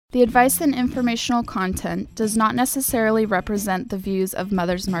The advice and informational content does not necessarily represent the views of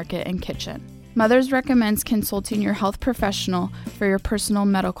Mother's Market and Kitchen. Mother's recommends consulting your health professional for your personal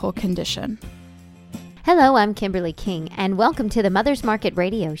medical condition. Hello, I'm Kimberly King, and welcome to the Mother's Market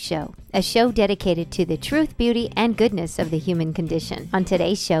Radio Show, a show dedicated to the truth, beauty, and goodness of the human condition. On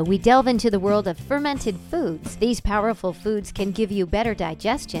today's show, we delve into the world of fermented foods. These powerful foods can give you better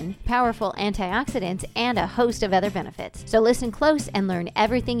digestion, powerful antioxidants, and a host of other benefits. So listen close and learn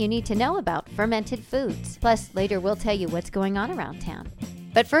everything you need to know about fermented foods. Plus, later we'll tell you what's going on around town.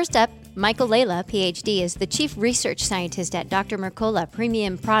 But first up, Michael Layla, PhD, is the Chief Research Scientist at Dr. Mercola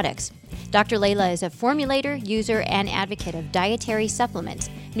Premium Products. Dr. Layla is a formulator, user, and advocate of dietary supplements,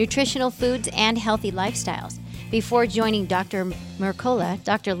 nutritional foods, and healthy lifestyles. Before joining Dr. Mercola,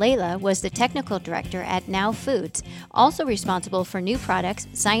 Dr. Layla was the technical director at Now Foods, also responsible for new products,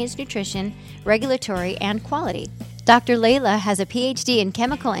 science nutrition, regulatory, and quality. Dr. Layla has a PhD in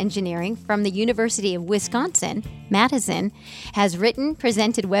chemical engineering from the University of Wisconsin-Madison, has written,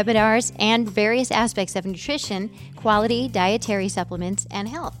 presented webinars, and various aspects of nutrition, quality, dietary supplements, and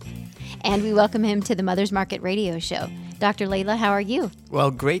health. And we welcome him to the Mother's Market Radio Show. Dr. Layla, how are you? Well,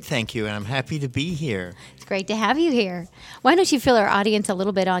 great, thank you, and I'm happy to be here. It's great to have you here. Why don't you fill our audience a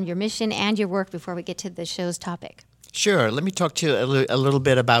little bit on your mission and your work before we get to the show's topic? Sure. Let me talk to you a little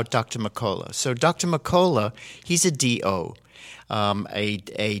bit about Dr. Mercola. So Dr. Mercola, he's a DO,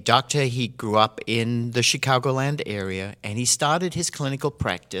 a doctor. He grew up in the Chicagoland area, and he started his clinical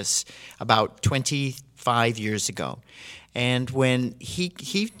practice about 25 years ago. And when he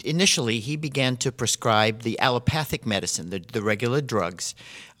initially began to prescribe the allopathic medicine, the regular drugs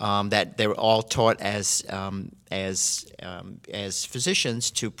that they were all taught as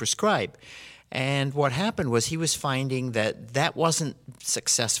physicians to prescribe. And what happened was he was finding that wasn't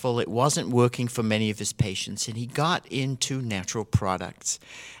successful. It wasn't working for many of his patients, and he got into natural products.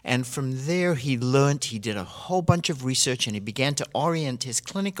 And from there, he did a whole bunch of research, and he began to orient his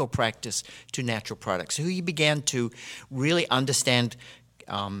clinical practice to natural products. So he began to really understand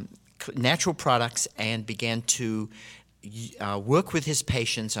natural products and began to work with his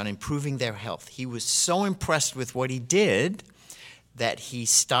patients on improving their health. He was so impressed with what he did that he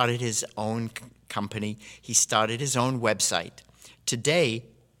started his own company. He started his own website. Today,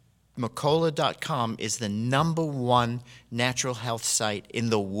 Mercola.com is the #1 natural health site in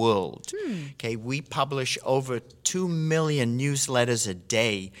the world. Okay, we publish over 2 million newsletters a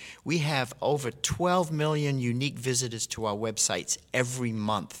day. We have over 12 million unique visitors to our websites every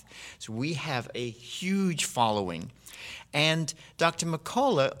month. So we have a huge following. And Dr.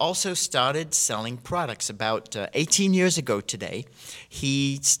 Mercola also started selling products. About 18 years ago today,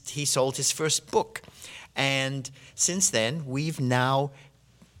 he sold his first book. And since then, we've now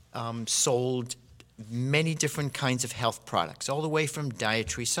sold many different kinds of health products, all the way from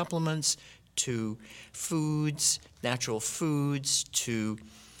dietary supplements to foods, natural foods, to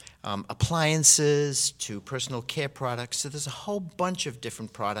appliances, to personal care products. So there's a whole bunch of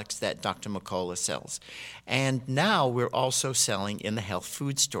different products that Dr. Mercola sells. And now we're also selling in the health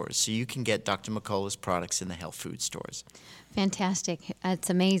food stores. So you can get Dr. Mercola's products in the health food stores. Fantastic. It's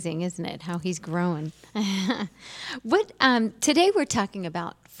amazing, isn't it, how he's grown. Today we're talking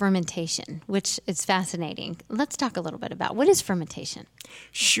about fermentation, which is fascinating. Let's talk a little bit about what is fermentation?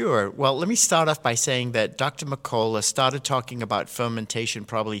 Sure. Well, let me start off by saying that Dr. Mercola started talking about fermentation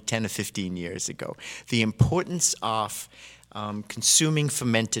probably 10 or 15 years ago. The importance of consuming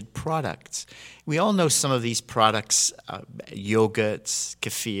fermented products. We all know some of these products, yogurts,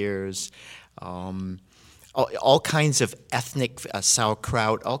 kefirs, all kinds of ethnic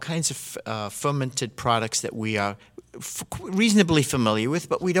sauerkraut, all kinds of fermented products that we are reasonably familiar with,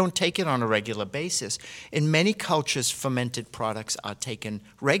 but we don't take it on a regular basis. In many cultures, fermented products are taken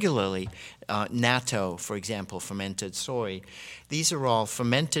regularly. Natto, for example, fermented soy. These are all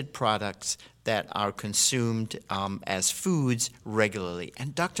fermented products that are consumed as foods regularly.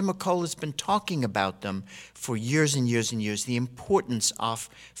 And Dr. Mercola has been talking about them for years and years and years, the importance of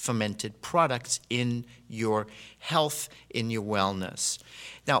fermented products in your health, in your wellness.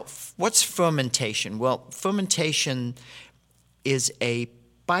 Now, what's fermentation? Well, fermentation is a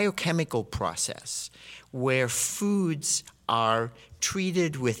biochemical process where foods are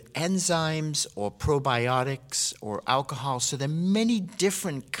treated with enzymes or probiotics or alcohol. So there are many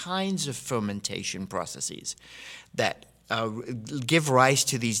different kinds of fermentation processes that give rise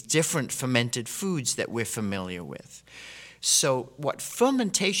to these different fermented foods that we're familiar with. So what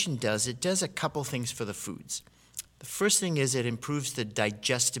fermentation does, it does a couple things for the foods. The first thing is it improves the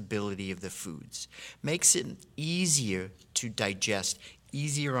digestibility of the foods, makes it easier to digest,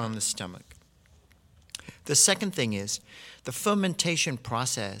 easier on the stomach. The second thing is The fermentation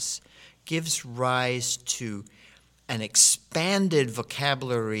process gives rise to an expanded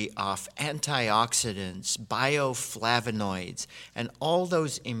vocabulary of antioxidants, bioflavonoids, and all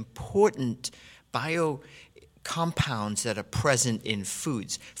those important compounds that are present in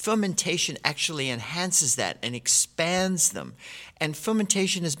foods. Fermentation actually enhances that and expands them. And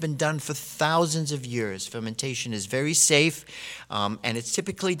fermentation has been done for thousands of years. Fermentation is very safe, and it's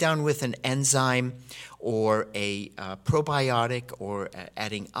typically done with an enzyme or a probiotic or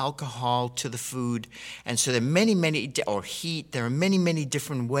adding alcohol to the food. And so there are many, or heat, there are many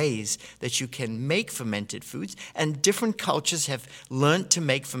different ways that you can make fermented foods, and different cultures have learned to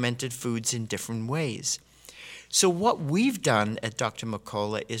make fermented foods in different ways. So what we've done at Dr.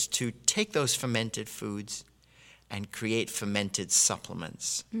 McCullough is to take those fermented foods and create fermented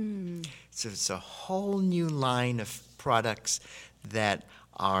supplements. So it's a whole new line of products that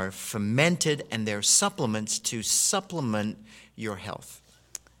are fermented, and they're supplements to supplement your health.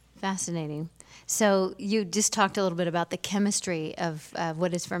 Fascinating. So you just talked a little bit about the chemistry of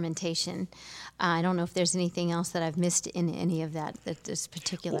what is fermentation. I don't know if there's anything else that I've missed in any of that is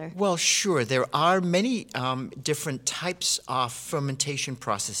particular. Well, sure. There are many different types of fermentation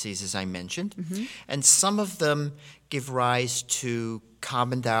processes, as I mentioned, and some of them give rise to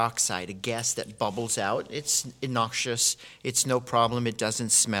carbon dioxide, a gas that bubbles out. It's innocuous. It's no problem. It doesn't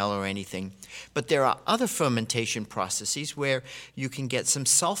smell or anything. But there are other fermentation processes where you can get some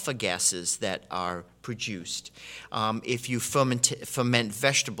sulfur gases that are produced. If you ferment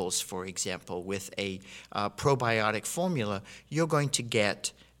vegetables, for example, with a probiotic formula, you're going to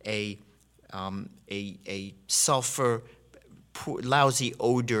get a sulfur lousy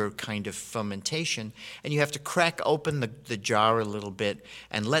odor kind of fermentation, and you have to crack open the jar a little bit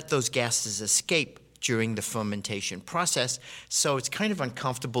and let those gases escape during the fermentation process. So it's kind of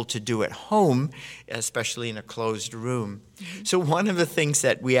uncomfortable to do at home, especially in a closed room. So one of the things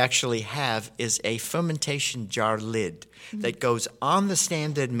that we actually have is a fermentation jar lid that goes on the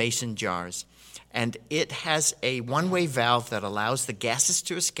standard mason jars. And it has a one-way valve that allows the gases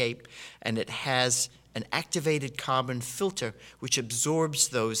to escape, and it has an activated carbon filter which absorbs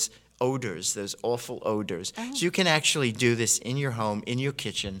those odors, those awful odors. So you can actually do this in your home, in your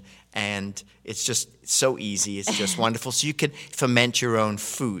kitchen, and it's just so easy. It's just wonderful. So you can ferment your own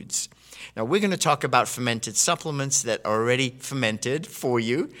foods. Now, we're going to talk about fermented supplements that are already fermented for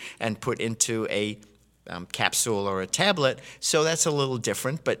you and put into a capsule or a tablet, so that's a little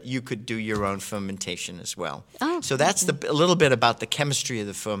different, but you could do your own fermentation as well. So that's a little bit about the chemistry of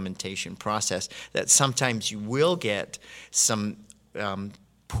the fermentation process, that sometimes you will get some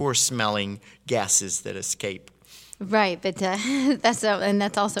poor-smelling gases that escape. Right, but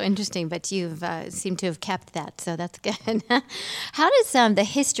that's also interesting, but you've seemed to have kept that, so that's good. How does the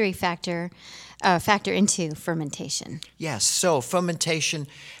history factor into fermentation? Yes, so fermentation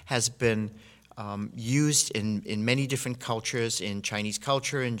has been used in many different cultures, in Chinese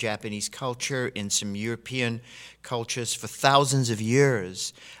culture, in Japanese culture, in some European cultures for thousands of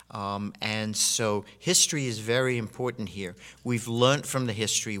years. And so history is very important here. We've learned from the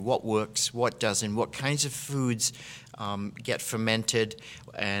history what works, what doesn't, what kinds of foods get fermented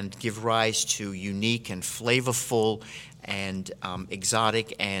and give rise to unique and flavorful and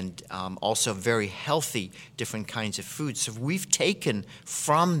exotic and also very healthy different kinds of foods. So we've taken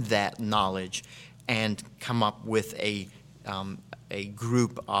from that knowledge and come up with a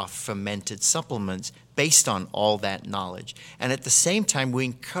group of fermented supplements based on all that knowledge. And at the same time, we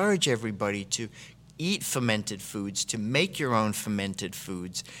encourage everybody to eat fermented foods, to make your own fermented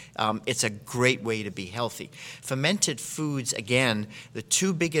foods. It's a great way to be healthy. Fermented foods, again, the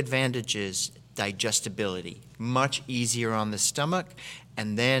two big advantages: digestibility, much easier on the stomach,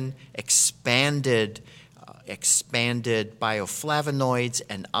 and then expanded bioflavonoids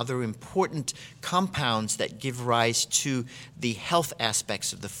and other important compounds that give rise to the health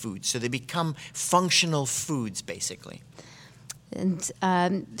aspects of the food. So they become functional foods, basically. And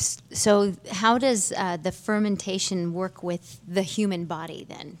so how does the fermentation work with the human body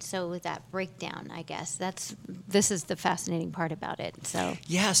then? So with that breakdown, I guess, this is the fascinating part about it. So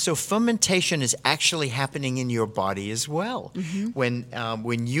fermentation is actually happening in your body as well. When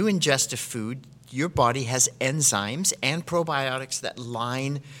you ingest a food, your body has enzymes and probiotics that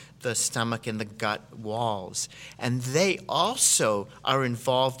line the stomach and the gut walls. And they also are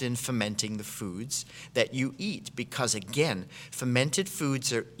involved in fermenting the foods that you eat because, again, fermented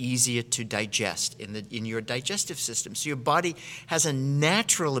foods are easier to digest in your digestive system. So your body has a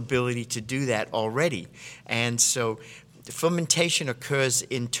natural ability to do that already. And so fermentation occurs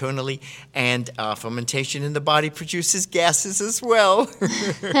internally, and fermentation in the body produces gases as well.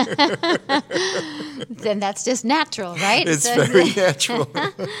 Then that's just natural, right? It's very natural.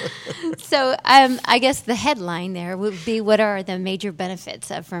 So I guess the headline there would be, what are the major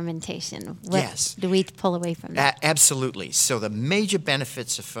benefits of fermentation? What Yes. do we pull away from that? Absolutely. So the major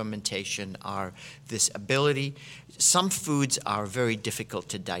benefits of fermentation are this ability. Some foods are very difficult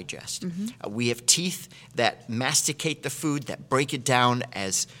to digest. We have teeth that masticate the food, that break it down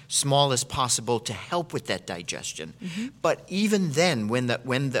as small as possible to help with that digestion. But even then, when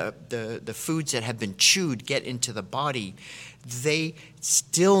the foods that have been chewed get into the body, they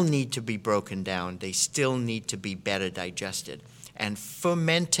still need to be broken down. They still need to be better digested. And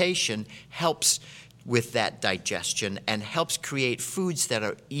fermentation helps with that digestion and helps create foods that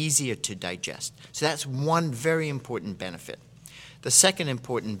are easier to digest. So that's one very important benefit. The second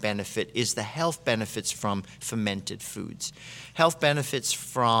important benefit is the health benefits from fermented foods. Health benefits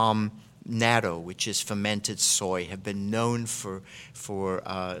from natto, which is fermented soy, have been known for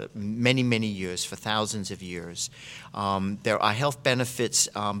many, many years, for thousands of years. There are health benefits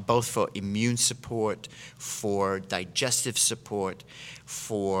both for immune support, for digestive support,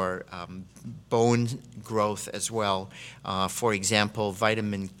 for bone growth as well. For example,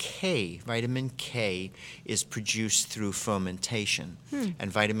 vitamin K. Vitamin K is produced through fermentation.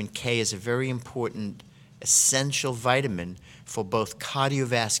 And vitamin K is a very important essential vitamin for both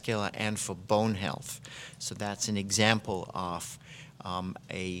cardiovascular and for bone health. So that's an example of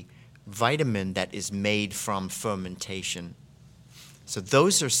a vitamin that is made from fermentation. So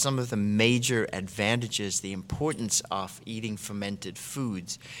those are some of the major advantages, the importance of eating fermented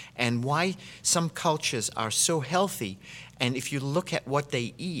foods, and why some cultures are so healthy. And if you look at what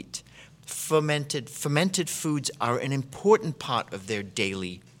they eat, fermented foods are an important part of their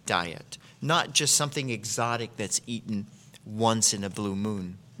daily diet, not just something exotic that's eaten once in a blue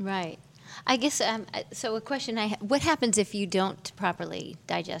moon. Right. I guess, so a question I have, what happens if you don't properly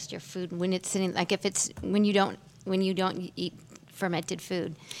digest your food when it's sitting, like if it's, when you don't eat fermented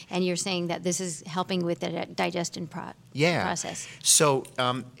food, and you're saying that this is helping with the digestion process? So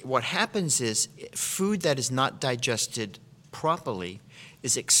what happens is food that is not digested properly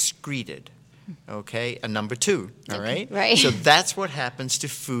is excreted. Okay, a number two, all right? Right. So that's what happens to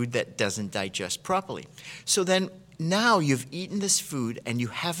food that doesn't digest properly. So then now you've eaten this food and you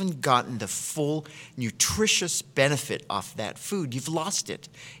haven't gotten the full nutritious benefit of that food. You've lost it.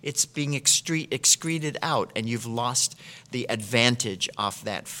 It's being excreted out, and you've lost the advantage of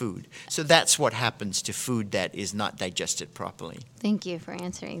that food. So that's what happens to food that is not digested properly. Thank you for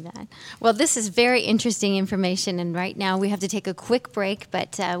answering that. Well, this is very interesting information, and right now we have to take a quick break,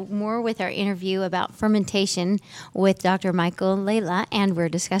 but more with our interview about fermentation with Dr. Michael Layla, and we're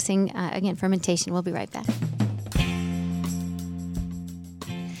discussing, again, fermentation. We'll be right back.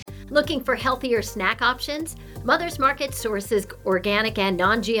 Looking for healthier snack options? Mother's Market sources organic and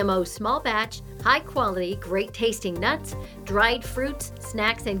non-GMO small batch, high quality, great tasting nuts, dried fruits,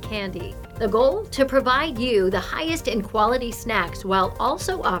 snacks, and candy. The goal? To provide you the highest in quality snacks while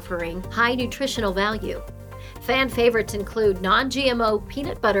also offering high nutritional value. Fan favorites include non-GMO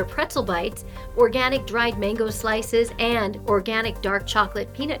peanut butter pretzel bites, organic dried mango slices, and organic dark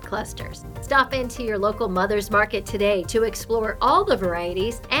chocolate peanut clusters. Stop into your local Mother's Market today to explore all the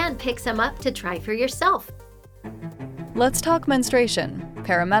varieties and pick some up to try for yourself. Let's talk menstruation,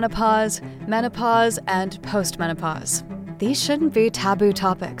 perimenopause, menopause, and postmenopause. These shouldn't be taboo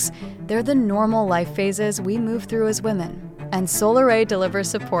topics. They're the normal life phases we move through as women. And Solaray delivers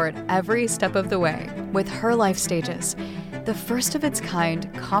support every step of the way with her life stages. The first of its kind,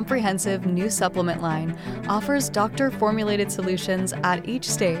 comprehensive new supplement line offers doctor-formulated solutions at each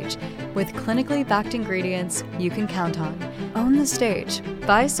stage with clinically backed ingredients you can count on. Own the stage.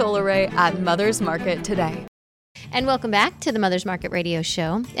 Buy Solaray at Mother's Market today. And welcome back to the Mother's Market Radio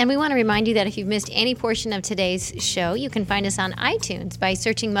Show. And we want to remind you that if you've missed any portion of today's show, you can find us on iTunes by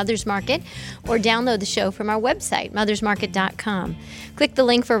searching Mother's Market, or download the show from our website, mothersmarket.com. Click the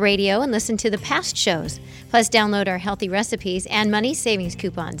link for radio and listen to the past shows. Plus, download our healthy recipes and money savings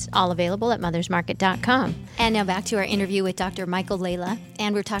coupons, all available at mothersmarket.com. And now back to our interview with Dr. Michael Layla.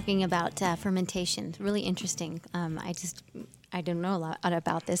 And we're talking about fermentation. Really interesting. I don't know a lot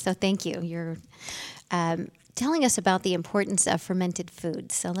about this, so thank you. You're telling us about the importance of fermented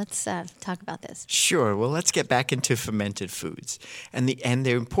foods. So let's talk about this. Sure. Well, let's get back into fermented foods. And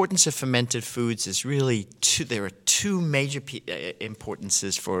the importance of fermented foods is really there are two major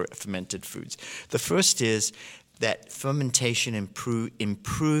importances for fermented foods. The first is that fermentation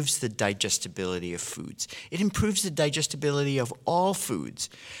improves the digestibility of foods. It improves the digestibility of all foods.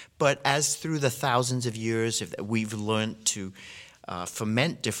 But as through the thousands of years we've learned to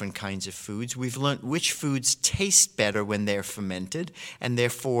ferment different kinds of foods, we've learned which foods taste better when they're fermented, and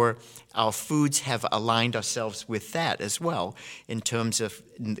therefore our foods have aligned ourselves with that as well in terms of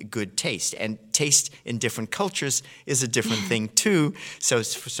good taste. And taste in different cultures is a different thing too. So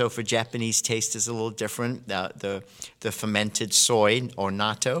for Japanese, taste is a little different. The fermented soy or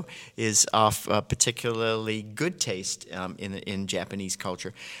natto is of particularly good taste in Japanese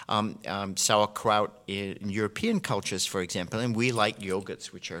culture. Sauerkraut in European cultures, for example, and we like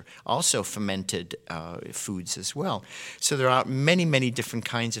yogurts, which are also fermented foods as well. So there are many, many different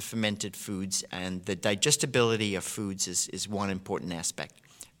kinds of fermented foods, and the digestibility of foods is one important aspect.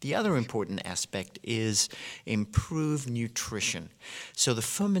 The other important aspect is improved nutrition. So the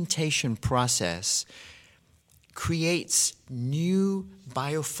fermentation process creates new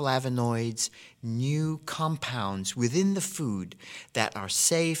bioflavonoids, new compounds within the food that are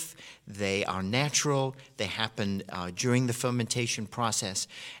safe, they are natural, they happen during the fermentation process,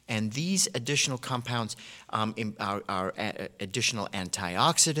 and these additional compounds are additional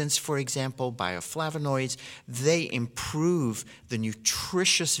antioxidants, for example, bioflavonoids. They improve the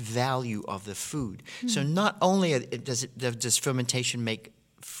nutritious value of the food. So not only does fermentation make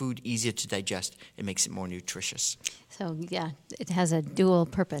food easier to digest, it makes it more nutritious. So, yeah, it has a dual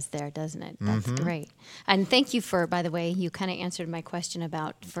purpose there, doesn't it? That's great. And thank you for, by the way, you kind of answered my question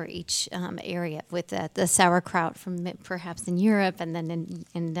about for each area with the sauerkraut from perhaps in Europe and then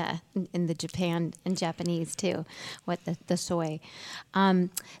in the Japan and Japanese too, what the soy.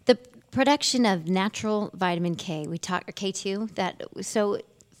 The production of natural vitamin K, we talked K2. So,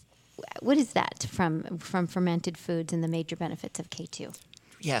 what is that from fermented foods and the major benefits of K2?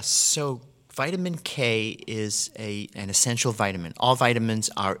 Yes, so vitamin K is an essential vitamin. All vitamins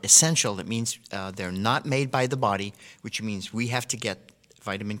are essential. That means they're not made by the body, which means we have to get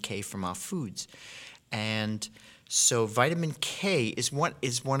vitamin K from our foods. And so vitamin K is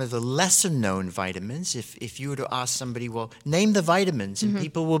one of the lesser known vitamins. If you were to ask somebody, well, name the vitamins, and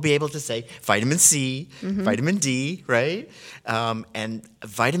people will be able to say vitamin C, vitamin D, right? And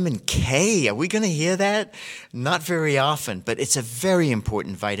vitamin K, are we going to hear that? Not very often, but it's a very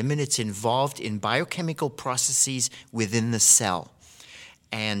important vitamin. It's involved in biochemical processes within the cell.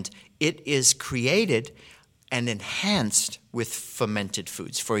 And it is created and enhanced with fermented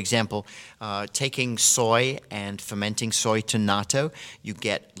foods. For example, taking soy and fermenting soy to natto, you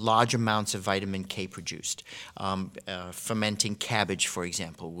get large amounts of vitamin K produced. Fermenting cabbage, for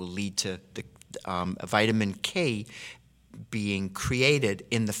example, will lead to the vitamin K being created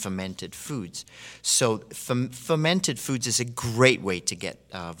in the fermented foods. So fermented foods is a great way to get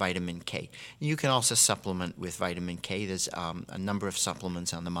vitamin K. You can also supplement with vitamin K. There's a number of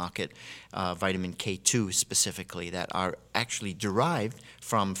supplements on the market, vitamin K2 specifically, that are actually derived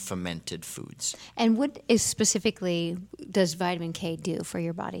from fermented foods. And what specifically does vitamin K do for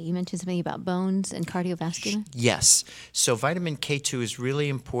your body? You mentioned something about bones and cardiovascular? Yes. So vitamin K2 is really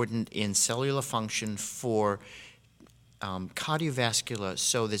important in cellular function for cardiovascular.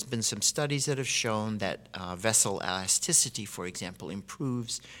 So there's been some studies that have shown that vessel elasticity, for example,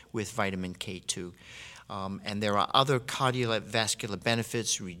 improves with vitamin K2. And there are other cardiovascular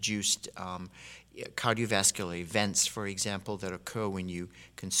benefits, reduced cardiovascular events, for example, that occur when you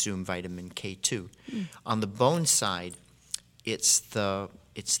consume vitamin K2. On the bone side, it's the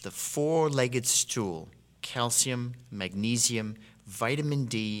four-legged stool: calcium, magnesium, vitamin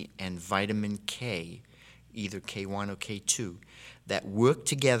D, and vitamin K, either K1 or K2, that work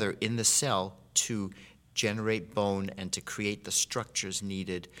together in the cell to generate bone and to create the structures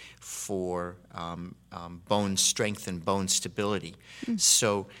needed for bone strength and bone stability.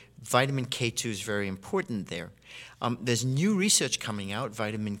 So vitamin K2 is very important there. There's new research coming out.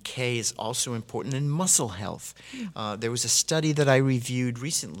 Vitamin K is also important in muscle health. There was a study that I reviewed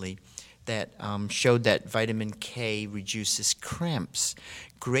recently that showed that vitamin K reduces cramps.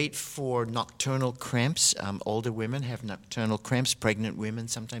 Great for nocturnal cramps. Older women have nocturnal cramps. Pregnant women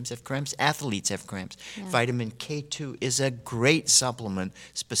sometimes have cramps. Athletes have cramps. Yeah. Vitamin K2 is a great supplement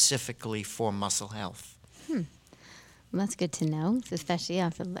specifically for muscle health. Well, that's good to know, especially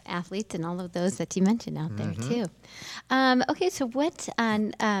for athletes and all of those that you mentioned out there, too. Okay, so what,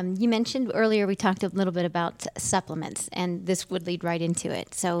 you mentioned earlier, we talked a little bit about supplements, and this would lead right into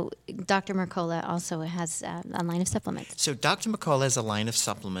it. So Dr. Mercola also has a line of supplements. So Dr. Mercola has a line of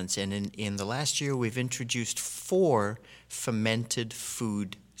supplements, and in the last year, we've introduced 4 fermented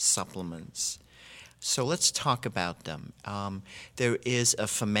food supplements. So let's talk about them. There is a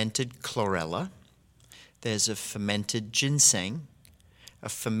fermented chlorella. there's a fermented ginseng, a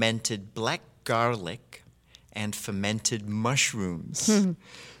fermented black garlic, and fermented mushrooms.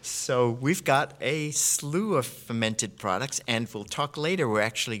 So we've got a slew of fermented products, and we'll talk later. We're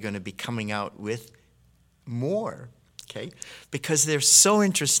actually going to be coming out with more, okay? Because they're so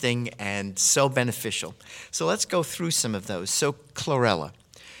interesting and so beneficial. So let's go through some of those. So chlorella.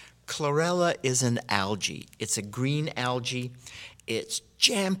 Chlorella is an algae. It's a green algae. It's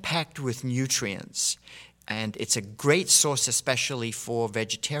jam-packed with nutrients. And it's a great source, especially for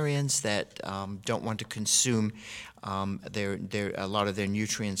vegetarians that don't want to consume a lot of their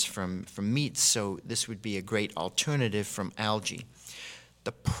nutrients from meat. So this would be a great alternative from algae.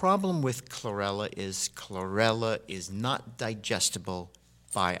 The problem with chlorella is not digestible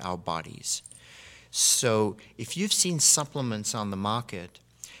by our bodies. So if you've seen supplements on the market,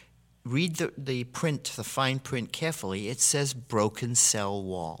 read the print, the fine print carefully. It says broken cell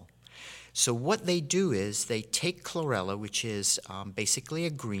wall. So what they do is they take chlorella, which is basically a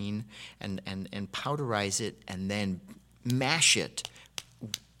green, and powderize it and then mash it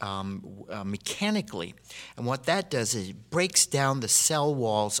mechanically. And what that does is it breaks down the cell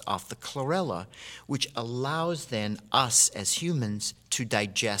walls of the chlorella, which allows then us as humans to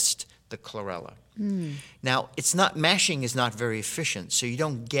digest the chlorella. Now, mashing is not very efficient, so you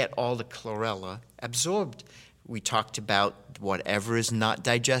don't get all the chlorella absorbed. We talked about whatever is not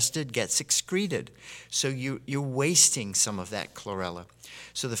digested gets excreted. So you're wasting some of that chlorella.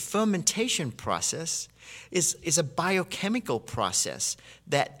 So the fermentation process is a biochemical process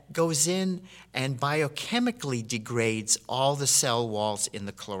that goes in and biochemically degrades all the cell walls in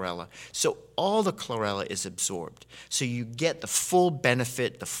the chlorella. So all the chlorella is absorbed. So you get the full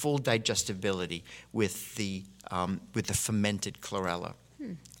benefit, the full digestibility with the fermented chlorella.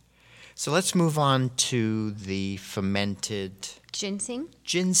 So let's move on to the fermented ginseng.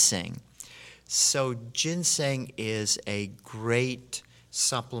 So ginseng is a great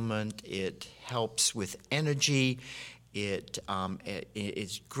supplement. It helps with energy. It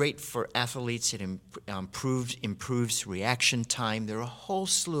is great for athletes. It improves reaction time. There are a whole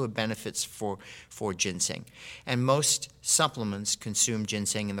slew of benefits for ginseng. And most supplements consume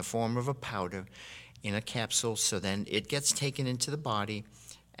ginseng in the form of a powder in a capsule, so then it gets taken into the body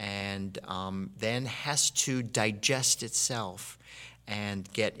and then has to digest itself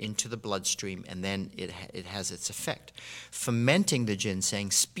and get into the bloodstream, and then it has its effect. Fermenting the ginseng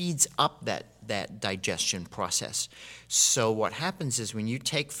speeds up that digestion process. So what happens is when you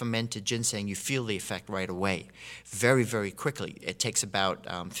take fermented ginseng, you feel the effect right away, very, very quickly. It takes about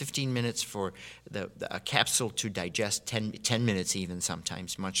 15 minutes for a capsule to digest, 10 minutes even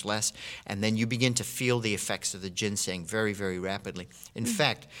sometimes, much less, and then you begin to feel the effects of the ginseng very, very rapidly. In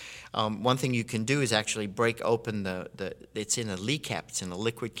fact, one thing you can do is actually break open it's in a cap, it's in a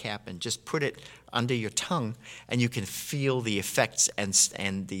liquid cap, and just put it under your tongue, and you can feel the effects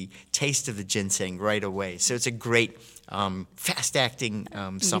and the taste of the ginseng right away. So it's a great fast-acting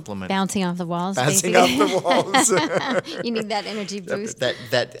supplement. Bouncing off the walls. Bouncing off the walls. You need that energy boost.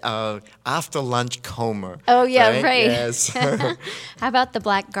 That after-lunch coma. Oh, yeah, right. Yes. How about the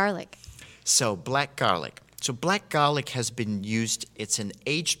black garlic? So black garlic. So black garlic has been used, it's an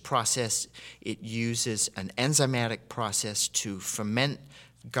aged process. It uses an enzymatic process to ferment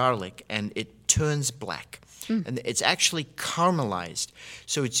garlic, and it turns black. And it's actually caramelized.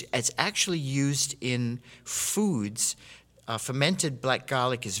 So it's actually used in foods. Fermented black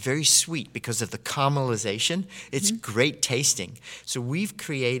garlic is very sweet because of the caramelization. It's great tasting. So we've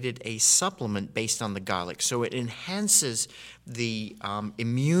created a supplement based on the garlic. So it enhances the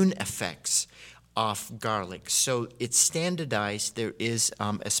immune effects of garlic. So it's standardized. There is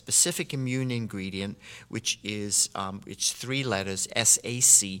a specific immune ingredient, which is it's 3 letters,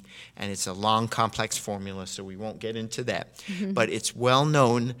 SAC, and it's a long, complex formula, so we won't get into that. But it's well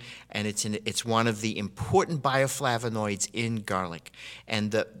known, and it's one of the important bioflavonoids in garlic.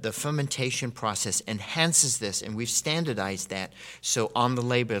 And the fermentation process enhances this, and we've standardized that. So on the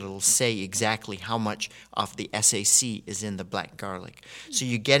label, it'll say exactly how much of the SAC is in the black garlic. So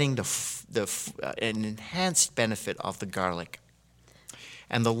you're getting an enhanced benefit of the garlic.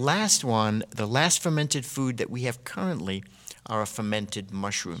 And the last fermented food that we have currently are fermented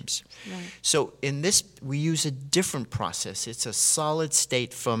mushrooms. Right. So in this, we use a different process. It's a solid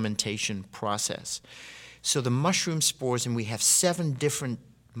state fermentation process. So the mushroom spores, and we have 7 different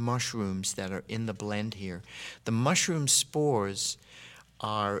mushrooms that are in the blend here. The mushroom spores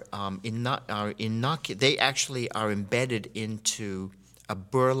are they actually are embedded into a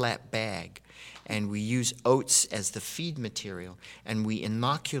burlap bag, and we use oats as the feed material, and we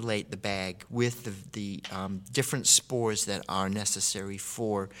inoculate the bag with the different spores that are necessary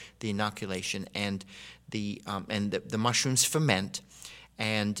for the inoculation, and the mushrooms ferment,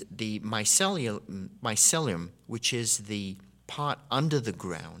 and the mycelium, which is the part under the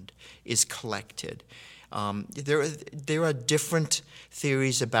ground, is collected. There are different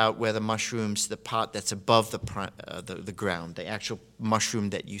theories about whether mushrooms, the part that's above the ground, the actual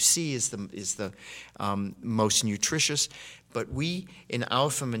mushroom that you see is the most nutritious. But we, in our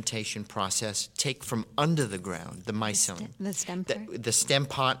fermentation process, take from under the ground the mycelium, the stem part, the stem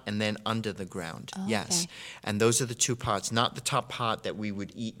part, and then under the ground. Oh, yes, okay. And those are the two parts, not the top part that we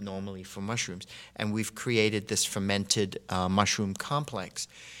would eat normally for mushrooms. And we've created this fermented mushroom complex.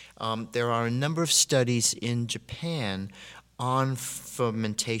 There are a number of studies in Japan on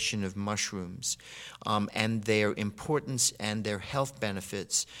fermentation of mushrooms and their importance and their health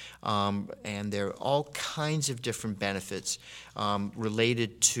benefits, and there are all kinds of different benefits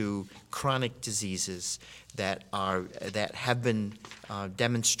related to chronic diseases that have been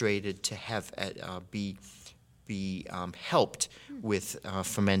demonstrated to have be helped with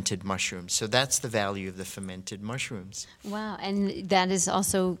fermented mushrooms. So that's the value of the fermented mushrooms. Wow, and that is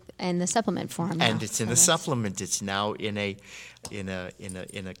also in the supplement form. And it's in the supplement. It's now in a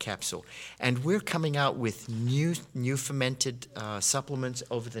capsule. And we're coming out with new fermented supplements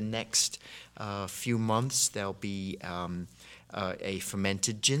over the next few months. There'll be a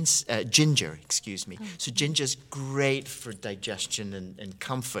fermented ginger, excuse me. So ginger's great for digestion and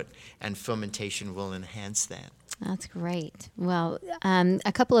comfort, and fermentation will enhance that. That's great. Well,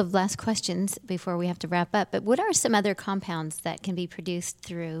 a couple of last questions before we have to wrap up. But what are some other compounds that can be produced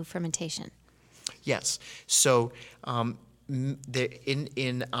through fermentation? Yes. So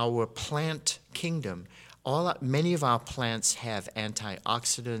in our plant kingdom, many of our plants have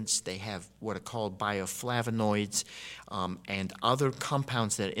antioxidants. They have what are called bioflavonoids and other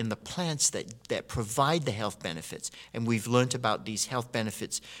compounds that are in the plants that provide the health benefits. And we've learned about these health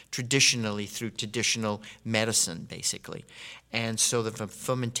benefits traditionally through traditional medicine, basically. And so the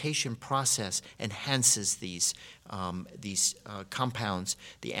fermentation process enhances these compounds,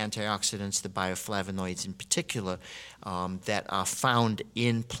 the antioxidants, the bioflavonoids in particular, that are found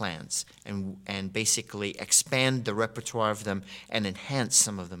in plants, and basically expand the repertoire of them and enhance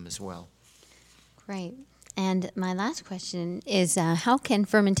some of them as well. Great. And my last question is, how can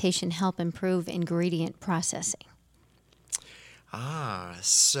fermentation help improve ingredient processing?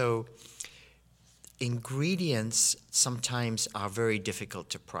 So ingredients sometimes are very difficult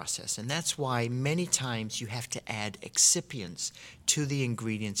to process, and that's why many times you have to add excipients to the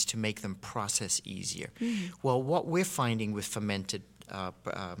ingredients to make them process easier. Well, what we're finding with fermented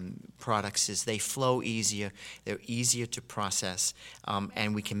products is they flow easier, they're easier to process,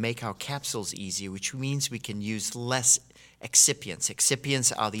 and we can make our capsules easier, which means we can use less excipients.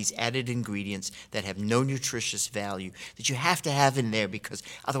 Excipients are these added ingredients that have no nutritious value that you have to have in there because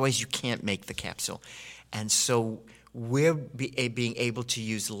otherwise you can't make the capsule. And so we're being able to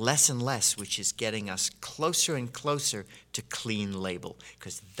use less and less, which is getting us closer and closer to clean label,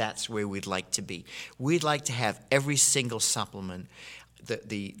 because that's where we'd like to be. We'd like to have every single supplement,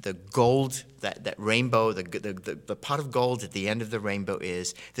 the gold, that rainbow, the pot of gold at the end of the rainbow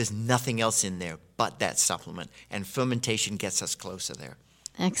there's nothing else in there but that supplement, and fermentation gets us closer there.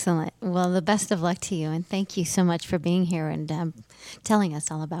 Excellent. Well, the best of luck to you, and thank you so much for being here and telling us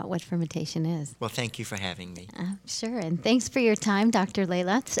all about what fermentation is. Well, thank you for having me. Sure, and thanks for your time, Dr.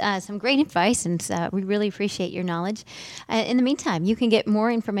 Layla. Some great advice, and we really appreciate your knowledge. In the meantime, you can get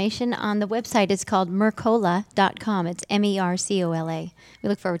more information on the website. It's called Mercola.com. It's MERCOLA. We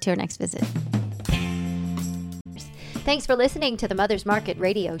look forward to our next visit. Thanks for listening to the Mother's Market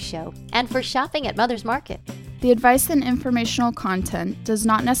radio show and for shopping at Mother's Market. The advice and informational content does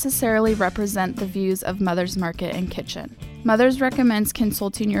not necessarily represent the views of Mother's Market and Kitchen. Mother's recommends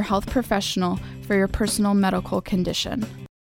consulting your health professional for your personal medical condition.